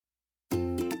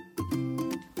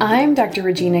I'm Dr.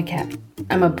 Regina Kepp.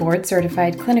 I'm a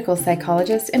board-certified clinical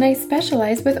psychologist and I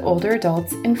specialize with older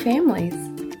adults and families.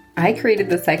 I created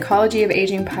the Psychology of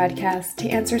Aging podcast to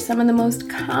answer some of the most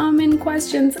common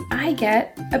questions I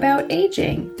get about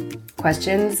aging.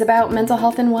 Questions about mental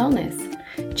health and wellness,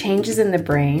 changes in the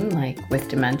brain like with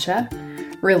dementia,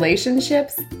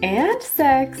 relationships and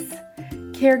sex,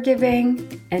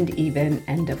 caregiving, and even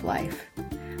end of life.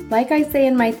 Like I say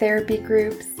in my therapy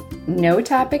groups, no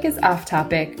topic is off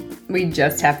topic. We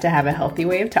just have to have a healthy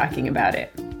way of talking about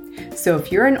it. So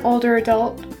if you're an older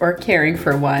adult or caring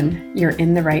for one, you're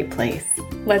in the right place.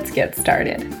 Let's get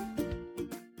started.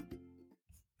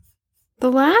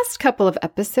 The last couple of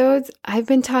episodes, I've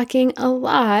been talking a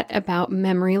lot about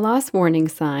memory loss warning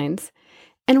signs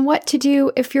and what to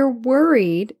do if you're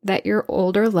worried that your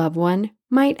older loved one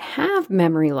might have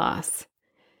memory loss.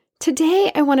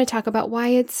 Today, I want to talk about why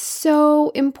it's so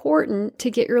important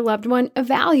to get your loved one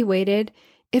evaluated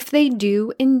if they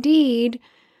do indeed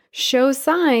show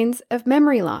signs of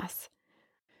memory loss.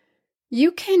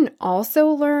 You can also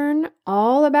learn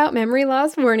all about memory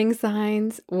loss warning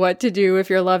signs, what to do if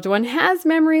your loved one has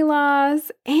memory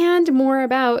loss, and more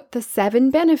about the 7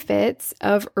 benefits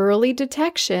of early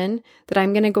detection that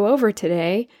I'm going to go over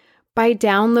today by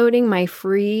downloading my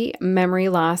free memory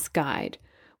loss guide,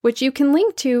 which you can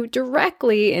link to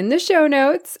directly in the show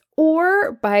notes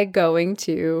or by going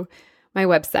to my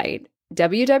website,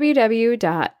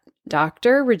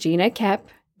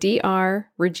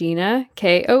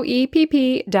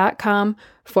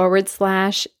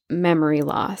 drreginakepp.com/memory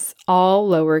loss, all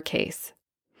lowercase.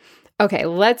 Okay,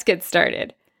 let's get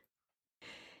started.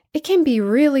 It can be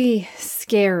really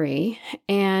scary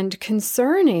and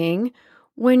concerning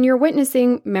when you're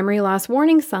witnessing memory loss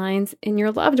warning signs in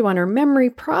your loved one or memory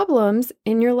problems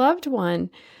in your loved one.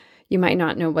 You might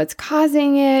not know what's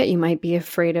causing it. You might be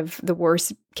afraid of the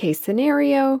worst case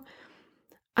scenario.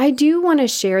 I do want to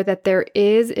share that there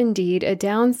is indeed a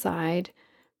downside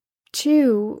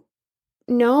to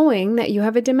knowing that you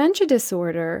have a dementia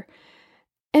disorder.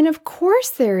 And of course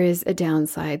there is a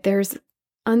downside. There's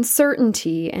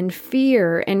uncertainty and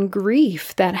fear and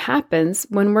grief that happens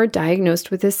when we're diagnosed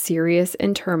with a serious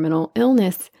and terminal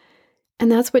illness.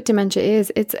 And that's what dementia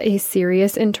is. It's a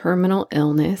serious and terminal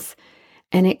illness,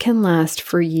 and it can last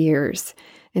for years.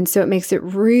 And so it makes it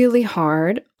really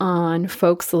hard on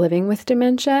folks living with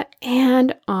dementia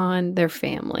and on their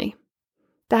family.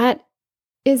 That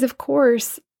is, of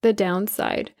course, the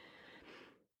downside.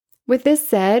 With this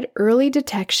said, early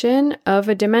detection of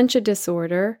a dementia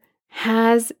disorder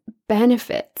has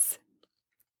benefits.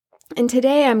 And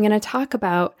today I'm going to talk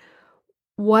about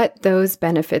what those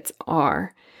benefits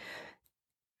are.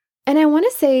 And I want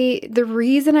to say the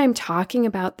reason I'm talking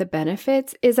about the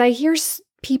benefits is I hear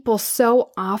people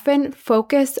so often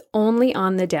focus only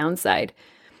on the downside.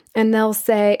 And they'll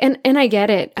say, and I get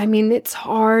it. I mean, it's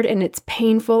hard and it's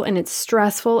painful and it's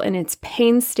stressful and it's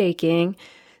painstaking.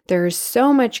 There's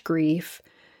so much grief.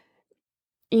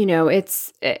 You know,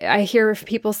 I hear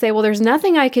people say, well, there's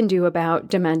nothing I can do about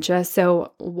dementia,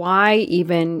 so why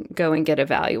even go and get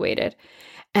evaluated?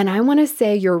 And I want to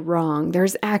say you're wrong.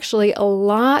 There's actually a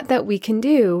lot that we can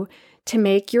do to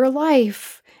make your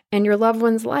life and your loved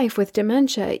one's life with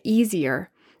dementia easier.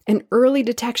 And early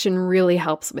detection really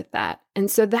helps with that. And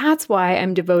so that's why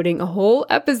I'm devoting a whole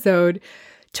episode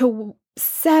to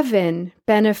 7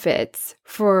 benefits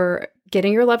for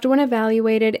getting your loved one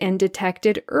evaluated and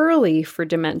detected early for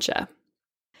dementia.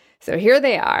 So here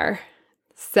they are,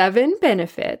 7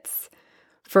 benefits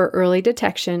for early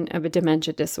detection of a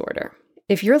dementia disorder.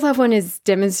 If your loved one is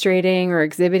demonstrating or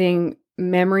exhibiting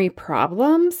memory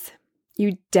problems,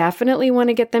 you definitely want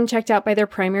to get them checked out by their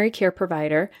primary care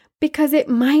provider because it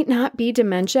might not be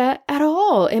dementia at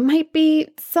all. It might be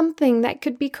something that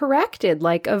could be corrected,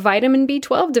 like a vitamin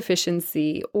B12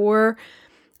 deficiency or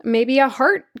maybe a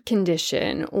heart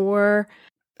condition or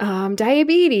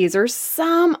diabetes or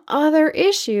some other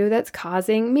issue that's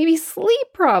causing maybe sleep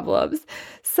problems,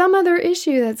 some other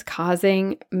issue that's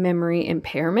causing memory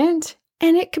impairment,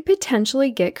 and it could potentially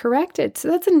get corrected. So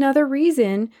that's another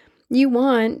reason you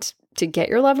want to get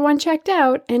your loved one checked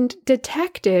out and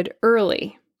detected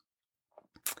early.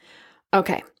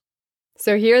 Okay,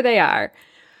 so here they are,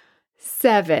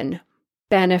 7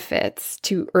 benefits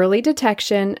to early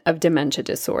detection of dementia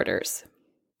disorders.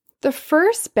 The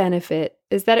first benefit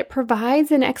is that it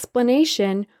provides an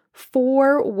explanation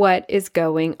for what is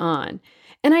going on.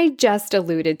 And I just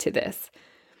alluded to this.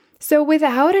 So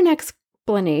without an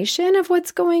explanation of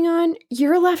what's going on,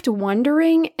 you're left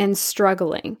wondering and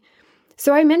struggling.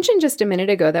 So I mentioned just a minute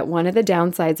ago that one of the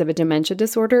downsides of a dementia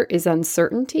disorder is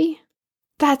uncertainty.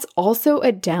 That's also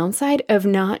a downside of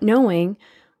not knowing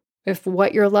if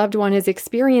what your loved one is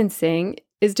experiencing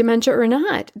is dementia or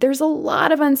not. There's a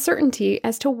lot of uncertainty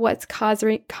as to what's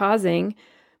causing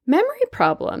memory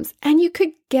problems, and you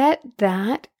could get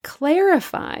that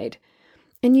clarified,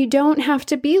 and you don't have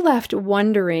to be left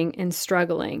wondering and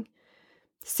struggling.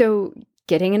 So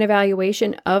getting an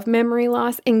evaluation of memory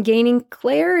loss and gaining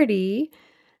clarity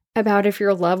about if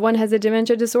your loved one has a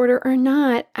dementia disorder or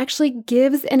not actually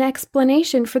gives an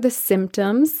explanation for the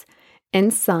symptoms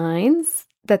and signs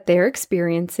that they're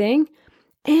experiencing.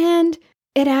 And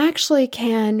it actually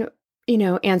can,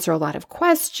 answer a lot of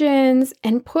questions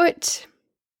and put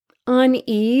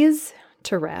unease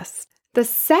to rest. The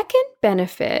second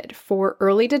benefit for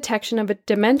early detection of a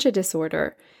dementia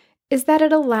disorder is that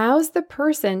it allows the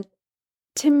person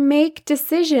to make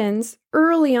decisions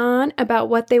early on about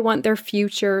what they want their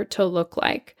future to look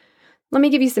like. Let me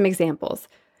give you some examples.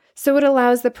 So it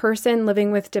allows the person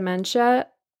living with dementia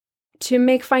to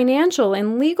make financial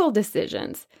and legal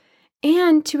decisions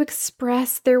and to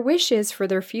express their wishes for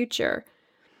their future.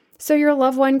 So your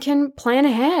loved one can plan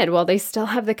ahead while they still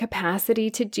have the capacity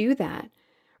to do that.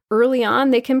 Early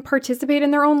on, they can participate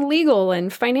in their own legal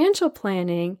and financial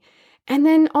planning, and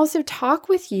then also talk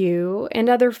with you and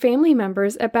other family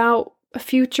members about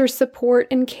future support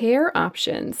and care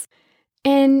options.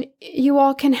 And you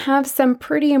all can have some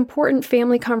pretty important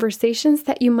family conversations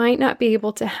that you might not be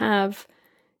able to have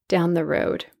down the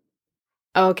road.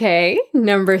 Okay,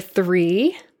 number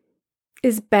 3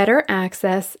 is better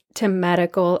access to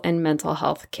medical and mental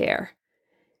health care.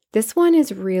 This one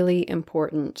is really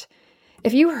important.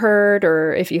 If you heard,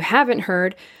 or if you haven't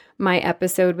heard, my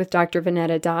episode with Dr.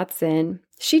 Vanetta Dotson,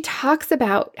 she talks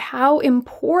about how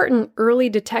important early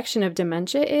detection of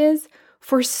dementia is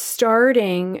for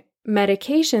starting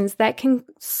medications that can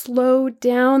slow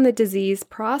down the disease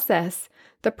process,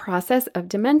 the process of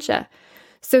dementia.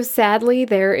 So sadly,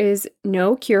 there is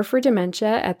no cure for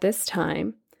dementia at this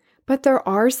time, but there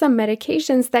are some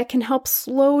medications that can help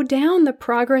slow down the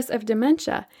progress of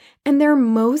dementia, and they're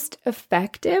most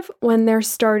effective when they're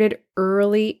started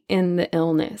early in the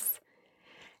illness.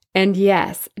 And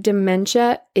yes,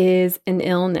 dementia is an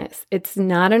illness. It's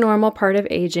not a normal part of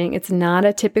aging. It's not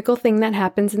a typical thing that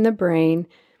happens in the brain.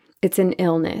 It's an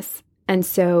illness. And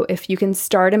so if you can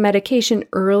start a medication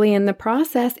early in the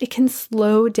process, it can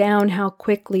slow down how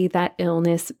quickly that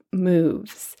illness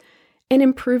moves and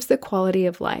improves the quality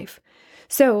of life.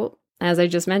 So, as I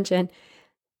just mentioned,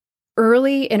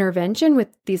 early intervention with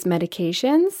these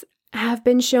medications have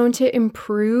been shown to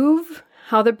improve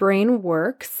how the brain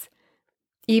works,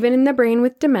 even in the brain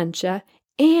with dementia,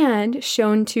 and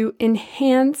shown to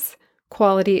enhance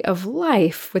quality of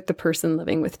life with the person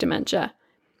living with dementia.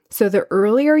 So the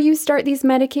earlier you start these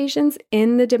medications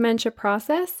in the dementia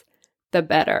process, the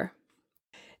better.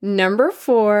 Number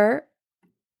 4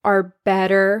 are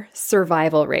better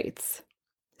survival rates.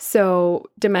 So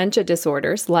dementia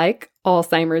disorders like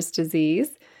Alzheimer's disease,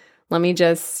 let me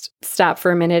just stop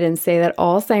for a minute and say that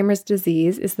Alzheimer's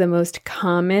disease is the most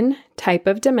common type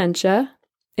of dementia.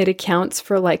 It accounts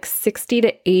for like 60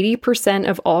 to 80%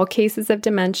 of all cases of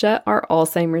dementia are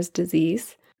Alzheimer's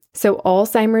disease. So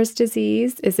Alzheimer's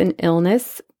disease is an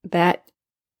illness that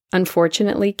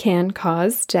unfortunately can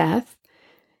cause death.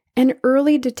 And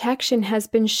early detection has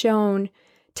been shown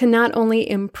to not only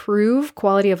improve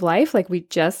quality of life, like we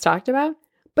just talked about,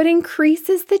 but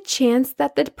increases the chance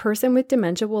that the person with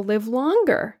dementia will live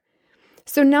longer.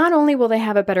 So not only will they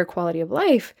have a better quality of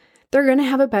life, they're going to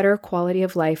have a better quality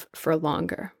of life for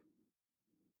longer.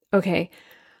 Okay,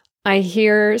 I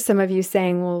hear some of you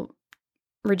saying, well,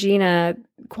 Regina,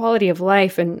 quality of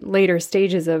life in later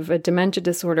stages of a dementia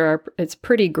disorder, it's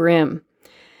pretty grim.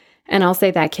 And I'll say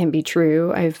that can be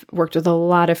true. I've worked with a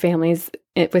lot of families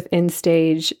with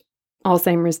end-stage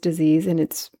Alzheimer's disease, and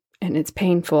it's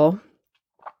painful.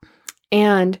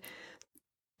 And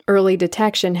early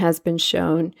detection has been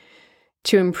shown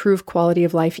to improve quality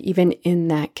of life even in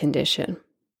that condition.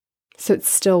 So it's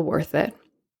still worth it.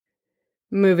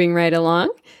 Moving right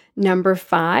along, number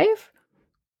 5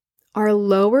 are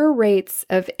lower rates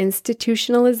of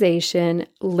institutionalization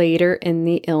later in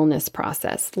the illness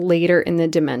process, later in the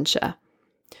dementia.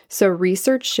 So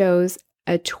research shows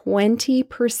a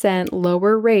 20%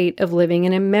 lower rate of living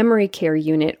in a memory care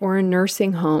unit or a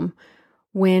nursing home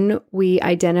when we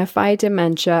identify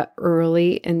dementia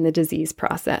early in the disease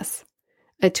process.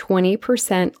 A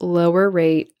 20% lower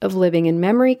rate of living in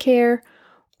memory care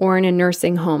or in a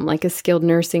nursing home, like a skilled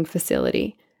nursing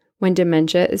facility, when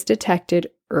dementia is detected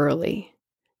early.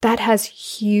 That has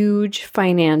huge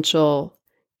financial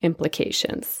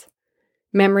implications.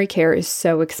 Memory care is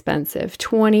so expensive.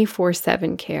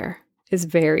 24/7 care is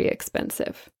very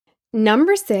expensive.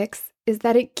 Number 6 is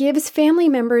that it gives family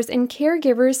members and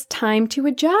caregivers time to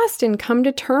adjust and come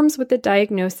to terms with the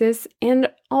diagnosis and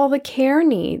all the care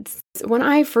needs. When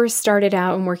I first started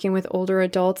out and working with older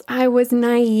adults, I was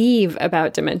naive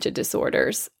about dementia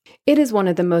disorders. It is one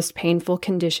of the most painful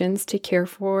conditions to care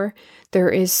for. There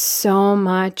is so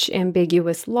much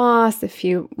ambiguous loss. If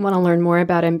you want to learn more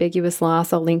about ambiguous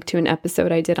loss, I'll link to an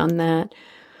episode I did on that.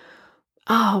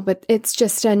 Oh, but it's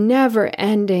just a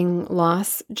never-ending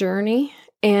loss journey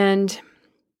and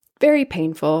very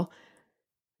painful.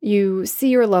 You see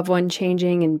your loved one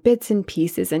changing in bits and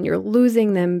pieces, and you're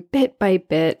losing them bit by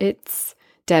bit. It's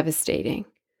devastating.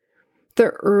 The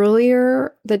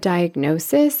earlier the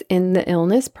diagnosis in the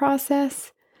illness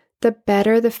process, the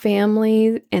better the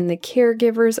family and the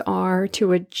caregivers are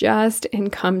to adjust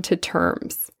and come to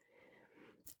terms.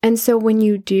 And so when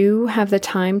you do have the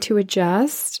time to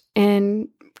adjust and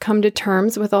come to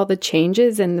terms with all the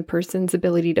changes in the person's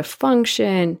ability to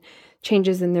function,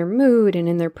 changes in their mood and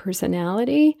in their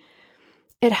personality,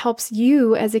 it helps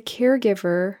you as a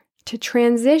caregiver to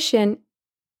transition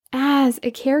as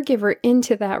a caregiver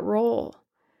into that role.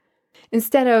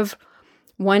 Instead of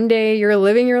one day you're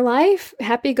living your life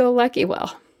happy-go-lucky.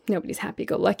 Well, nobody's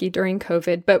happy-go-lucky during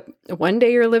COVID, but one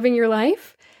day you're living your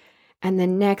life and the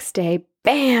next day,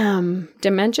 bam,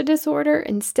 dementia disorder.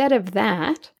 Instead of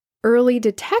that, early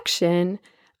detection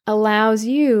allows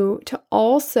you to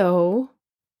also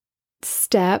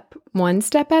step one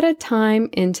step at a time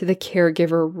into the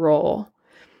caregiver role.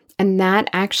 And that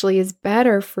actually is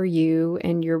better for you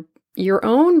and your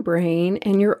own brain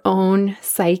and your own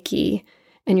psyche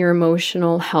and your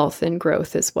emotional health and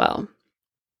growth as well.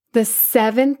 The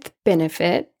seventh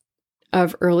benefit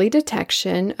of early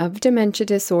detection of dementia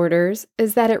disorders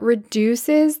is that it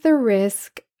reduces the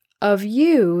risk of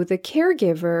you, the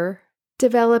caregiver,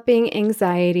 developing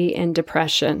anxiety and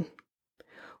depression.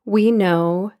 We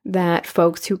know that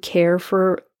folks who care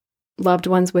for loved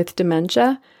ones with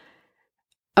dementia,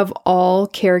 of all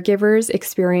caregivers,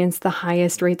 experience the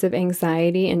highest rates of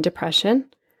anxiety and depression.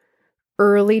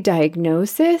 Early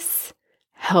diagnosis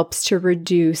helps to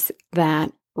reduce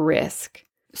that risk.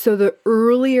 So the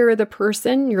earlier the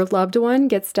person, your loved one,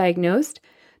 gets diagnosed,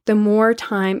 the more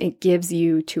time it gives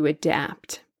you to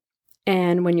adapt.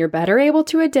 And when you're better able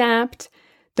to adapt,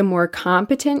 the more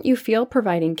competent you feel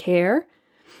providing care,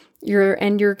 you're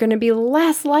going to be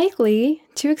less likely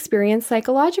to experience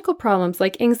psychological problems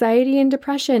like anxiety and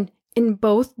depression in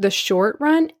both the short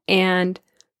run and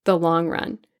the long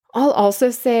run. I'll also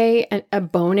say a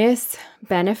bonus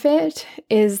benefit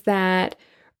is that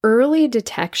early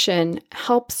detection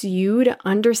helps you to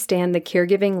understand the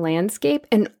caregiving landscape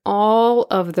and all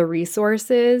of the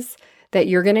resources that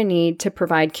you're going to need to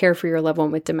provide care for your loved one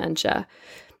with dementia.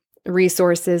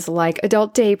 Resources like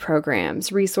adult day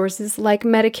programs, resources like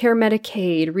Medicare,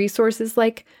 Medicaid, resources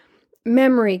like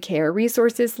memory care,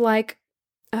 resources like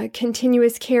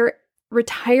continuous care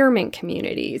retirement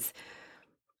communities.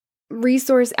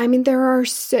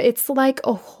 It's like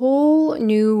a whole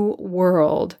new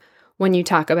world when you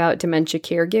talk about dementia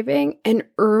caregiving, and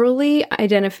early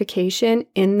identification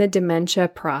in the dementia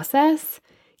process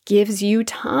gives you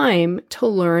time to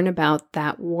learn about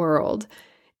that world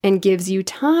and gives you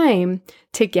time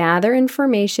to gather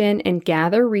information and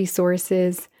gather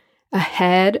resources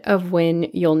ahead of when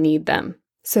you'll need them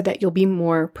so that you'll be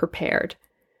more prepared.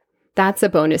 That's a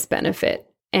bonus benefit.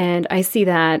 And I see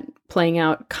that playing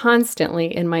out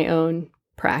constantly in my own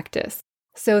practice.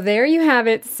 So there you have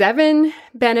it, 7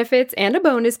 benefits and a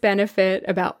bonus benefit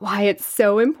about why it's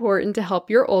so important to help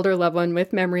your older loved one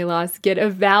with memory loss get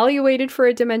evaluated for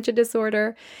a dementia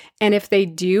disorder. And if they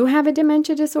do have a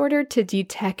dementia disorder, to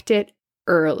detect it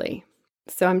early.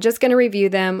 So I'm just going to review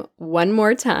them one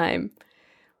more time.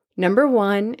 Number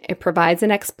 1, it provides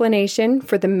an explanation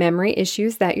for the memory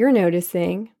issues that you're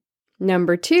noticing.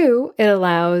 Number 2, it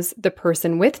allows the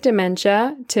person with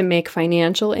dementia to make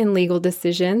financial and legal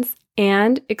decisions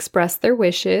and express their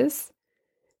wishes.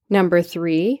 Number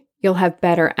 3, you'll have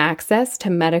better access to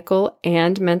medical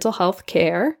and mental health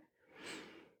care.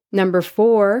 Number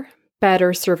 4,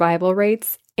 better survival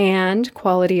rates and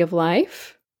quality of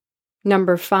life.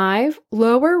 Number 5,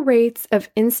 lower rates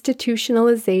of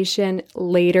institutionalization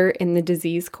later in the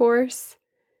disease course.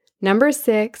 Number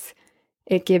 6,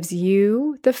 it gives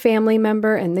you, the family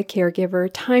member and the caregiver,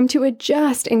 time to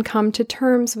adjust and come to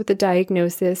terms with the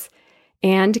diagnosis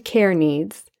and care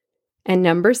needs. And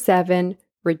number 7,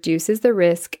 reduces the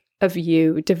risk of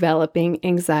you developing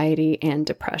anxiety and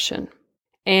depression.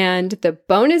 And the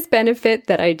bonus benefit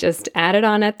that I just added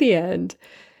on at the end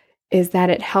is that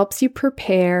it helps you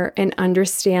prepare and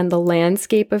understand the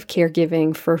landscape of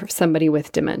caregiving for somebody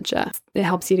with dementia. It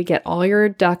helps you to get all your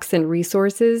ducks and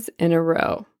resources in a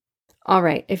row. All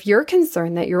right, if you're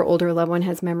concerned that your older loved one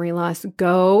has memory loss,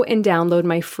 go and download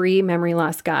my free memory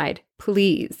loss guide,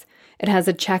 please. It has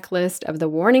a checklist of the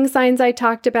warning signs I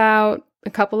talked about a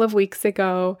couple of weeks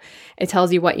ago. It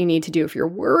tells you what you need to do if you're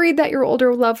worried that your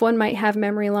older loved one might have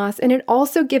memory loss, and it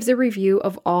also gives a review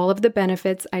of all of the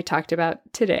benefits I talked about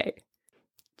today.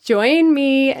 Join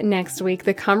me next week.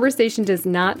 The conversation does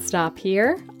not stop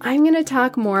here. I'm going to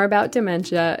talk more about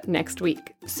dementia next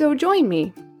week, so join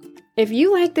me. If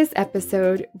you like this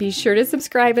episode, be sure to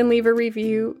subscribe and leave a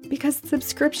review because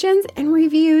subscriptions and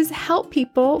reviews help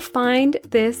people find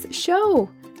this show.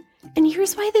 And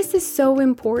here's why this is so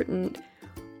important.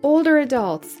 Older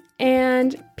adults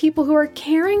and people who are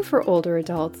caring for older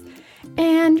adults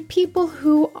and people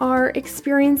who are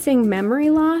experiencing memory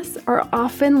loss are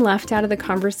often left out of the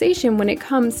conversation when it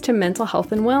comes to mental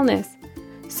health and wellness.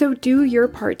 So do your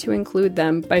part to include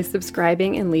them by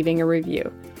subscribing and leaving a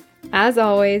review. As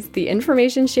always, the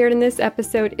information shared in this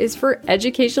episode is for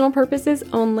educational purposes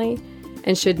only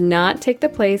and should not take the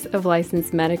place of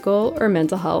licensed medical or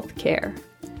mental health care.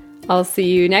 I'll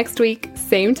see you next week,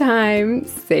 same time,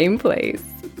 same place.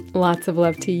 Lots of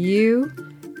love to you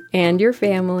and your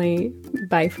family.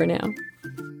 Bye for now.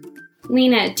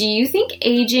 Lena, do you think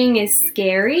aging is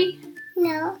scary?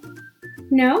 No,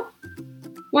 No?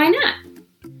 Why not?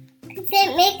 because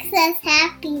it makes us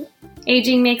happy.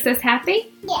 Aging makes us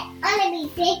happy? Yeah, I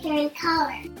want to be bigger in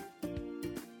color.